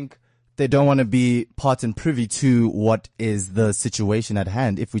case. I think they don't want to be part and privy to what is the situation at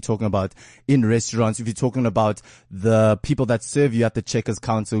hand. If we're talking about in restaurants, if you're talking about the people that serve you at the checkers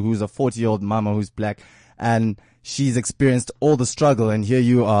counter, who's a 40-year-old mama who's black and she's experienced all the struggle and here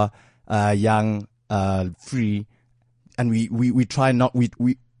you are, young, free, and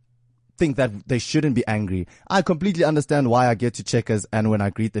we think that they shouldn't be angry. I completely understand why I get to checkers and when I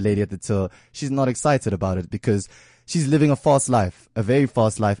greet the lady at the till, she's not excited about it because she's living a false life, a very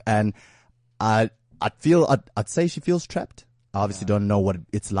false life. And I'd say she feels trapped. I obviously don't know what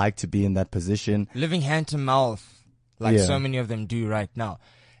it's like to be in that position. Living hand to mouth, like so many of them do right now.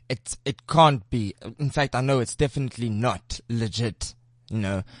 It can't be. In fact, I know it's definitely not legit.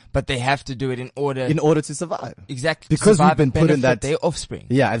 But they have to do it in order to survive. Exactly. Because we've been put in that, their offspring.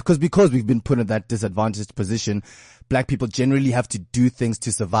 Yeah, because we've been put in that disadvantaged position. Black people generally have to do things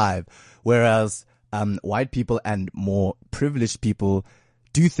to survive. Whereas, white people and more privileged people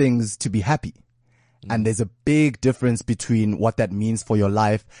do things to be happy. And there's a big difference between what that means for your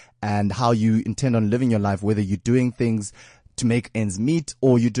life and how you intend on living your life, whether you're doing things to make ends meet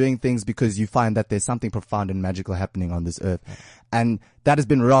or you're doing things because you find that there's something profound and magical happening on this earth. And that has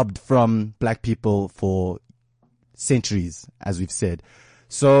been robbed from black people for centuries, as we've said.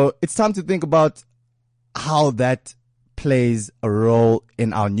 So it's time to think about how that plays a role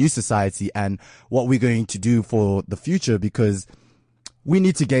in our new society and what we're going to do for the future, because we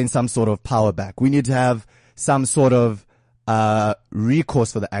need to gain some sort of power back. We need to have some sort of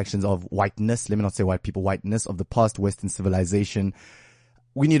recourse for the actions of whiteness. Let me not say white people, whiteness of the past Western civilization.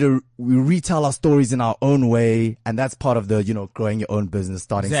 We need to retell our stories in our own way. And that's part of the, growing your own business,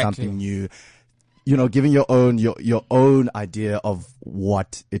 starting something new, giving your own idea of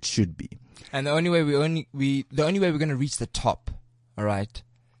what it should be. And the only way we're going to reach the top, all right,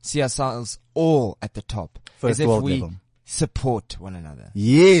 see ourselves all at the top, First is if world we level. Support one another.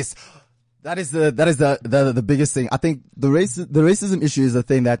 Yes. That is the biggest thing. I think the racism issue is the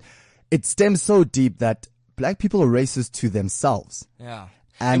thing that it stems so deep that black people are racist to themselves. Yeah.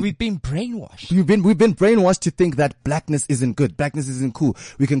 And we've been brainwashed. We've been brainwashed to think that blackness isn't good. Blackness isn't cool.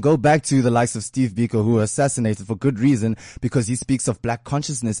 We can go back to the likes of Steve Biko, who was assassinated for good reason because he speaks of black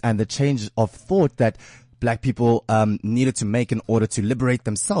consciousness and the change of thought that black people needed to make in order to liberate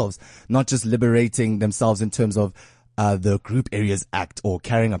themselves, not just liberating themselves in terms of the Group Areas Act or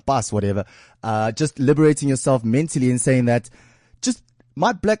carrying a bus, whatever. Just liberating yourself mentally and saying that just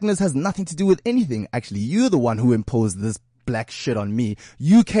my blackness has nothing to do with anything. Actually, you're the one who imposed this black shit on me.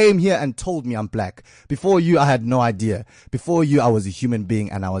 You came here and told me I'm black. Before you, I had no idea. Before you, I was a human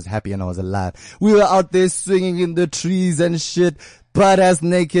being and I was happy and I was alive. We were out there swinging in the trees and shit, butt ass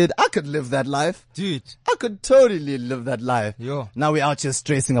naked. I could live that life. Dude. I could totally live that life. Yo. Now we're out here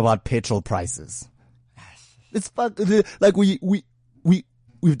stressing about petrol prices. It's like we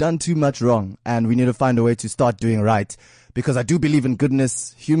we've done too much wrong, and we need to find a way to start doing right. Because I do believe in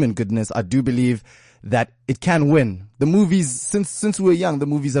goodness, human goodness. I do believe that it can win. The movies, since we were young, the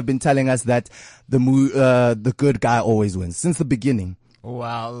movies have been telling us that the good guy always wins since the beginning.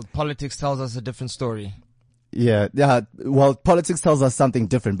 Well, politics tells us a different story. Yeah. Well, politics tells us something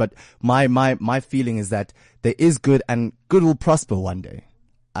different, but my feeling is that there is good, and good will prosper one day.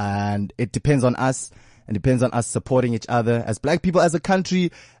 And it depends on us, and depends on us supporting each other as black people, as a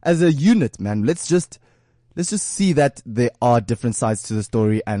country, as a unit, man. Let's just see that there are different sides to the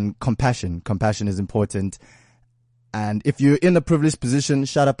story, and compassion is important. And if you're in a privileged position,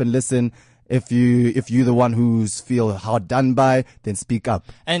 shut up and listen. If you're the one who's feel hard done by, then speak up.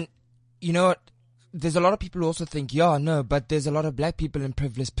 And you know what? There's a lot of people who also think, yeah, no, but there's a lot of black people in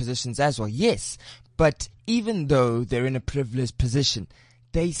privileged positions as well. Yes. But even though they're in a privileged position,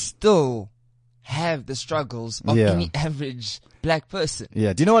 they still have the struggles of any average black person.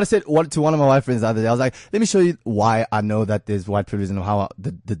 Yeah. Do you know what I said to one of my white friends the other day? I was like, let me show you why I know that there's white privilege and how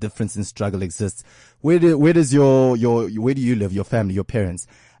the difference in struggle exists. Where do you live? Your family, your parents?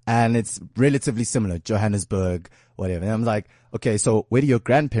 And it's relatively similar. Johannesburg, whatever. And I'm like, okay, so where do your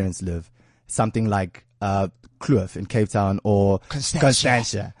grandparents live? Something like, Kloof in Cape Town or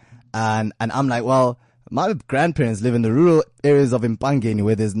Constantia. And I'm like, well, my grandparents live in the rural areas of Mpangeni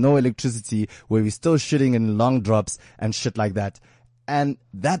where there's no electricity, where we're still shitting in long drops and shit like that. And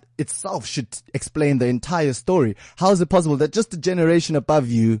that itself should explain the entire story. How is it possible that just a generation above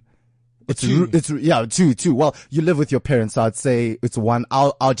you, two. Well, you live with your parents, so I'd say it's one.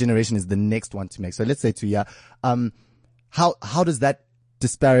 Our generation is the next one to make. So let's say two, yeah. How does that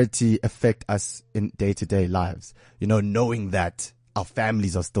disparity affect us in day-to-day lives? You know, knowing that our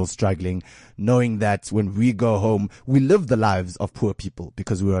families are still struggling, knowing that when we go home, we live the lives of poor people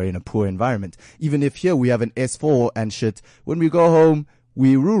because we are in a poor environment. Even if here we have an S4 and shit, when we go home,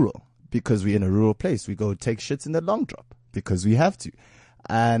 we're rural because we're in a rural place. We go take shits in the long drop because we have to.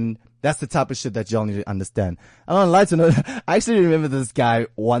 And that's the type of shit that y'all need to understand. And on a lighter note, I actually remember this guy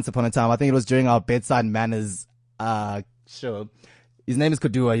once upon a time. I think it was during our Bedside Manners, show. His name is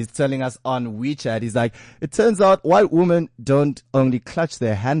Kodua. He's telling us on WeChat, he's like, it turns out white women don't only clutch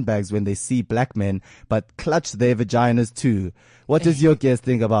their handbags when they see black men, but clutch their vaginas too. What does your guest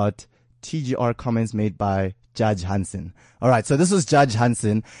think about TGR comments made by Judge Hansen? Alright, so this was Judge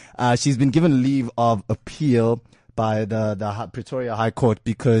Hansen. She's been given leave of appeal by the Pretoria High Court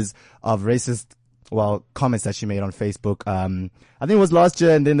because of racist, comments that she made on Facebook. I think it was last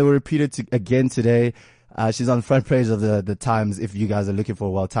year, and then they were repeated again today. She's on the front page of the Times. If you guys are looking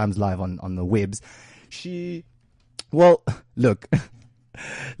for, Times Live on the webs. Look,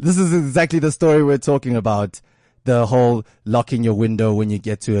 this is exactly the story we're talking about. The whole locking your window when you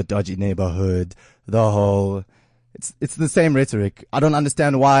get to a dodgy neighborhood. It's the same rhetoric. I don't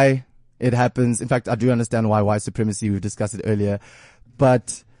understand why it happens. In fact, I do understand why white supremacy, we've discussed it earlier.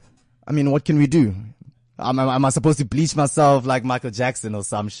 But, I mean, what can we do? Am I supposed to bleach myself like Michael Jackson or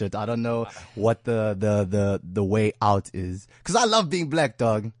some shit? I don't know what the way out is. Cause I love being black,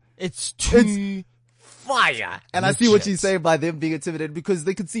 dog. It's fire. And I see what you say by them being intimidated because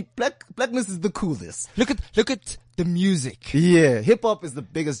they could see blackness is the coolest. Look at the music. Yeah. Hip hop is the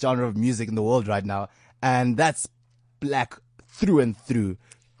biggest genre of music in the world right now. And that's black through and through.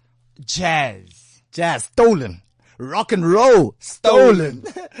 Jazz, stolen. Rock and roll, stolen.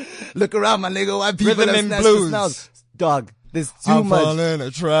 Look around, my nigga. White people rhythm and blues. Dog, there's too much. I'm falling in a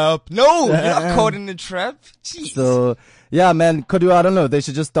trap. No, you're not caught in a trap. Jeez. So, yeah, man, Kodua, I don't know. They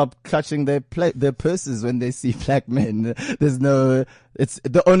should just stop clutching their purses when they see black men. The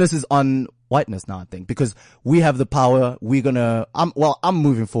onus is on whiteness now, I think, because we have the power. I'm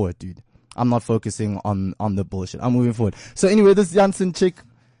moving forward, dude. I'm not focusing on the bullshit. I'm moving forward. So anyway, this Janssen chick,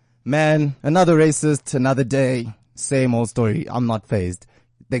 man, another racist, another day. Same old story. I'm not fazed.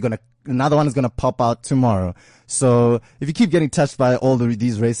 Another one is gonna pop out tomorrow. So if you keep getting touched by all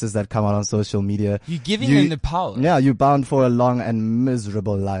these racists that come out on social media, you're giving them the power. Yeah, you're bound for a long and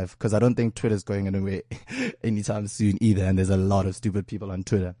miserable life. Cause I don't think Twitter's going anywhere anytime soon either. And there's a lot of stupid people on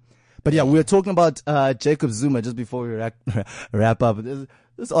Twitter. But yeah, we were talking about, Jacob Zuma just before we wrap up.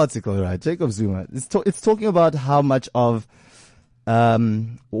 This article, right? Jacob Zuma. It's talking about how much of,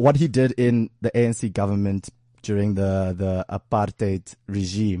 what he did in the ANC government during the apartheid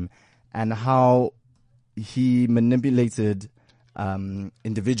regime, and how he manipulated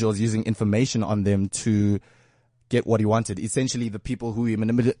individuals using information on them to get what he wanted. Essentially, the people who he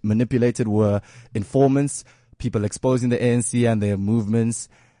manipulated were informants, people exposing the ANC and their movements.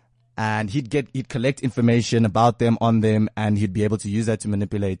 and he'd collect information about them, on them, and he'd be able to use that to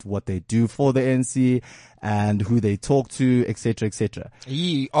manipulate what they do for the ANC and who they talk to, etc., etc.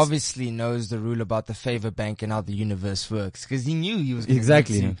 He obviously knows the rule about the favor bank and how the universe works, because he knew he was going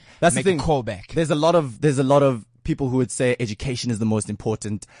exactly. That's make the thing. a callback. There's a lot of people who would say education is the most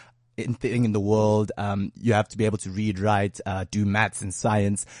important thing in the world. You have to be able to read, write, do maths and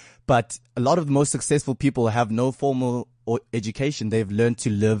science. But a lot of the most successful people have no formal education. They've learned to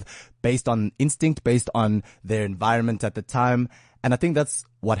live based on instinct, based on their environment at the time. And I think that's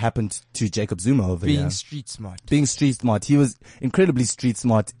what happened to Jacob Zuma over here. Being street smart. Being street smart. He was incredibly street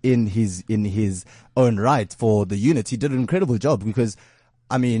smart in his own right for the unit. He did an incredible job because,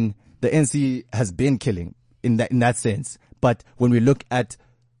 I mean, the NC has been killing in that sense. But when we look at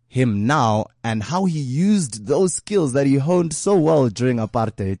him now and how he used those skills that he honed so well during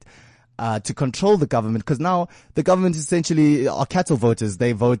apartheid, to control the government, because now the government essentially are cattle voters.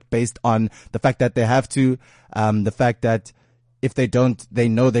 They vote based on the fact that they have to, the fact that if they don't, they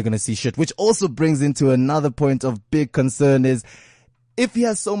know they're going to see shit, which also brings into another point of big concern is if he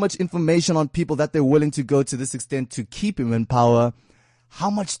has so much information on people that they're willing to go to this extent to keep him in power, how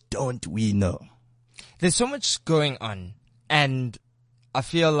much don't we know? There's so much going on, and I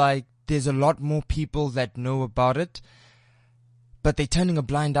feel like there's a lot more people that know about it, but they're turning a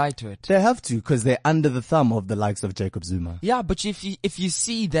blind eye to it. They have to, because they're under the thumb of the likes of Jacob Zuma. Yeah, but if you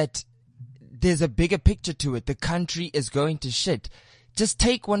see that there's a bigger picture to it, the country is going to shit, just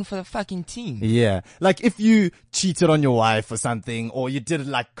take one for the fucking team. Yeah. Like if you cheated on your wife or something, or you did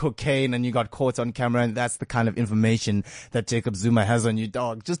like cocaine and you got caught on camera, and that's the kind of information that Jacob Zuma has on you,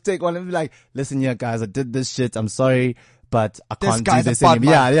 dog, just take one and be like, listen here guys, I did this shit, I'm sorry, but I can't do this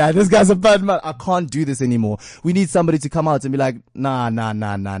anymore. Yeah, this guy's a bad man. I can't do this anymore. We need somebody to come out and be like, nah,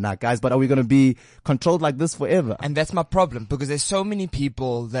 guys, but are we going to be controlled like this forever? And that's my problem, because there's so many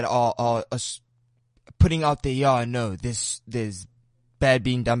people that are putting out there, no, there's bad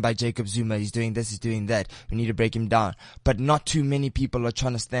being done by Jacob Zuma. He's doing this, he's doing that. We need to break him down. But not too many people are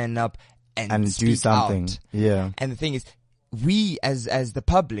trying to stand up and do something. Out. Yeah. And the thing is, we as the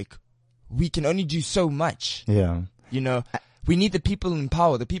public, we can only do so much. Yeah. You know, we need the people in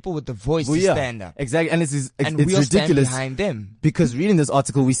power, the people with the voice to stand up. Exactly. And it's we'll ridiculous. Stand behind them. Because reading this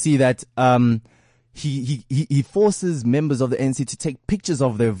article, we see that, he forces members of the NC to take pictures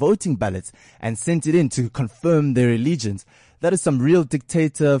of their voting ballots and send it in to confirm their allegiance. That is some real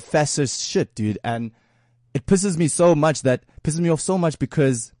dictator fascist shit, dude. And it pisses me off so much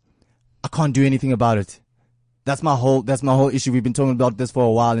because I can't do anything about it. That's my whole issue. We've been talking about this for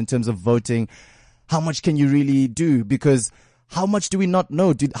a while in terms of voting. How much can you really do? Because how much do we not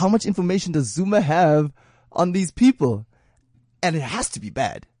know, dude? How much information does Zuma have on these people? And it has to be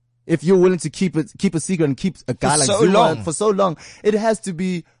bad. If you're willing to keep a secret and keep a guy like Zuma for so long, it has to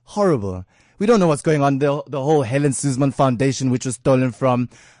be horrible. We don't know what's going on. The whole Helen Suzman Foundation, which was stolen from,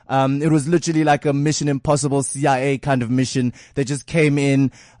 it was literally like a Mission Impossible CIA kind of mission. They just came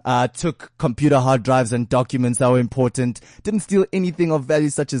in, took computer hard drives and documents that were important, didn't steal anything of value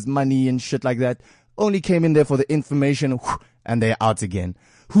such as money and shit like that. Only came in there for the information, and they're out again.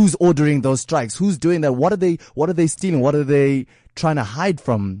 Who's ordering those strikes? Who's doing that? What are they stealing? What are they trying to hide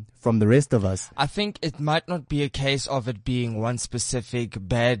from the rest of us? I think it might not be a case of it being one specific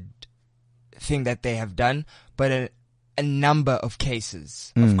bad thing that they have done, but a number of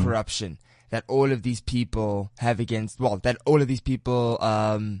cases of corruption that all of these people have against them,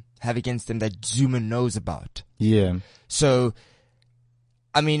 that Zuma knows about. Yeah. So,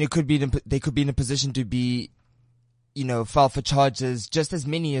 I mean, they could be in a position to be, file for charges just as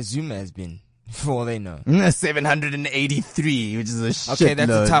many as Zuma has been, for all they know. 783, which is a shit. Okay,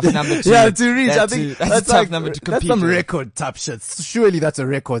 that's a tough number to reach. I think that's a tough number to compete. That's some record top shit. Surely that's a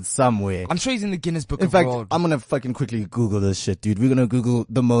record somewhere. I'm sure he's in the Guinness Book of World. I'm gonna fucking quickly Google this shit, dude. We're gonna Google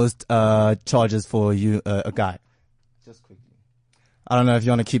the most charges for you, a guy. Just quickly. I don't know if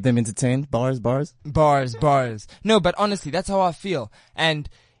you want to keep them entertained. Bars. No, but honestly, that's how I feel. And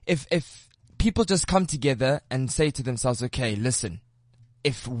if people just come together and say to themselves, okay, listen,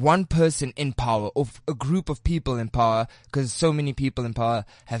 if one person in power, or a group of people in power, because so many people in power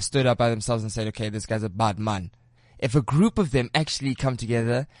have stood up by themselves and said, okay, this guy's a bad man. If a group of them actually come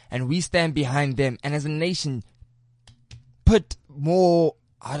together and we stand behind them, and as a nation put more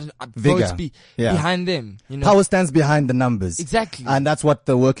votes behind them, Power stands behind the numbers. Exactly. And that's what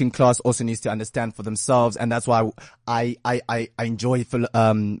the working class also needs to understand for themselves. And that's why I enjoy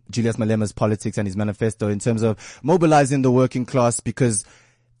Julius Malema's politics and his manifesto in terms of mobilizing the working class, because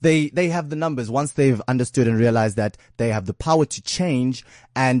they have the numbers. Once they've understood and realized that they have the power to change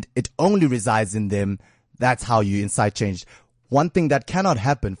and it only resides in them, that's how you incite change. one thing that cannot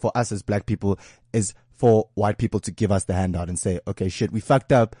happen for us as black people is for white people to give us the handout and say, okay, shit, we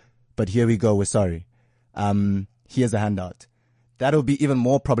fucked up, but here we go. We're sorry. Here's a handout. That'll be even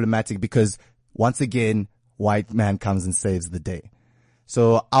more problematic because once again, white man comes and saves the day.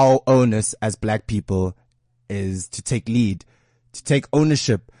 So our onus as black people is to take lead, to take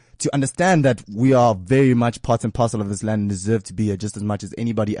ownership, to understand that we are very much part and parcel of this land and deserve to be here just as much as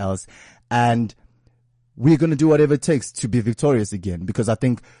anybody else. And we're going to do whatever it takes to be victorious again, because I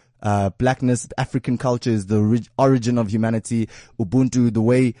think blackness, African culture is the origin of humanity. Ubuntu, the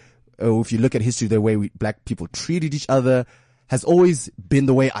way, if you look at history, the way black people treated each other has always been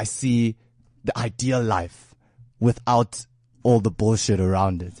the way I see the ideal life without all the bullshit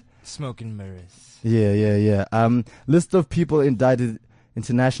around it. Smoke and mirrors. Yeah. List of people indicted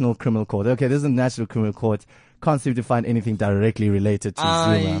International Criminal Court. Okay, this is National Criminal Court. Can't seem to find anything directly related to Zuma.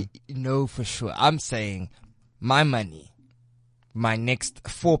 I know for sure. I'm saying my money, my next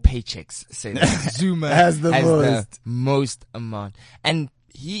 4 paychecks say that Zuma has the most amount. And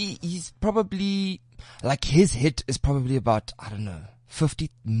he's probably, like, his hit is probably about, I don't know, 50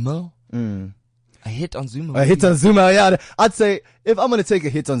 mil? A hit on Zuma. A hit on Zuma, yeah. I'd say if I'm going to take a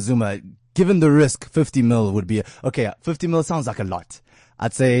hit on Zuma, given the risk, 50 mil would be, okay, 50 mil sounds like a lot.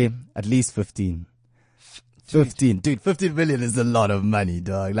 I'd say at least 15. 15. Dude, 15 million is a lot of money,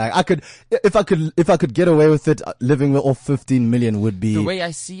 dog. Like, if I could get away with it, living with all 15 million would be. The way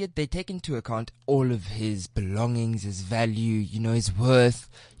I see it, they take into account all of his belongings, his value, you know, his worth.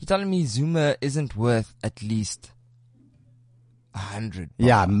 You're telling me Zuma isn't worth at least 100?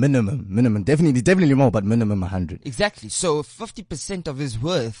 Yeah, minimum. Definitely more, but minimum 100. Exactly. So 50% of his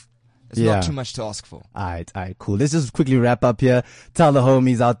worth is not too much to ask for. Alright, cool. Let's just quickly wrap up here. Tell the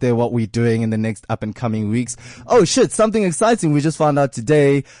homies out there what we're doing in the next up and coming weeks. Oh shit, something exciting we just found out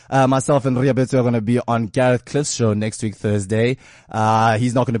today. Myself and Ria Betu are going to be on Gareth Cliff's show next week, Thursday.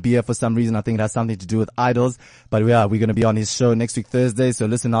 He's not going to be here for some reason. I think it has something to do with idols. But we're going to be on his show next week, Thursday. So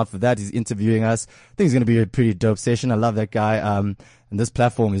listen out for that. He's interviewing us. I think it's going to be a pretty dope session. I love that guy. And this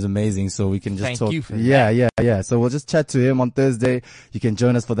platform is amazing, so we can just talk. Thank you for that. Yeah. So we'll just chat to him on Thursday. You can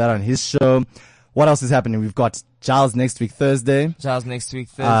join us for that on his show. What else is happening? We've got Giles next week, Thursday. That's the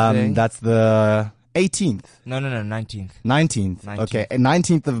 18th. No, 19th. 19th. Okay.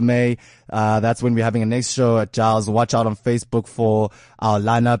 19th of May. That's when we're having a next show at Giles. Watch out on Facebook for our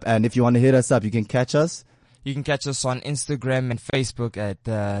lineup. And if you want to hit us up, you can catch us. You can catch us on Instagram and Facebook at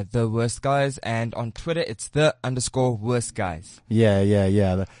The Worst Guys, and on Twitter it's _Worst Guys.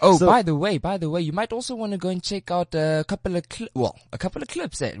 Yeah. By the way, you might also want to go and check out a couple of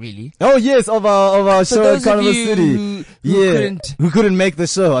clips really. Oh yes, of our show at Carnival City. Who couldn't make the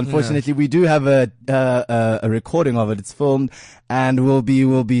show, unfortunately. No. We do have a recording of it. It's filmed, and we'll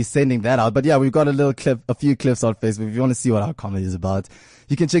be sending that out. But yeah, we've got a few clips on Facebook. If you want to see what our comedy is about,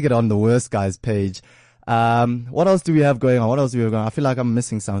 you can check it on the Worst Guys page. What else do we have going on? I feel like I'm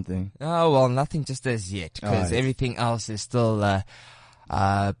missing something. Oh, well, nothing just as yet, because everything else is still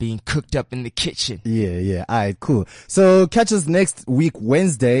being cooked up in the kitchen. Yeah. Alright, cool. So catch us next week,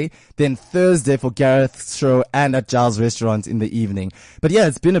 Wednesday, then Thursday for Gareth's show and at Giles Restaurant in the evening. But yeah,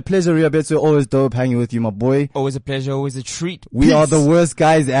 it's been a pleasure, Riabetu. Always dope hanging with you, my boy. Always a pleasure, always a treat. We are the Worst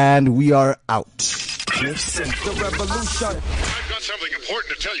Guys, and we are out. Cliff Central. The revolution. I've got something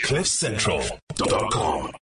important to tell you. CliffCentral.com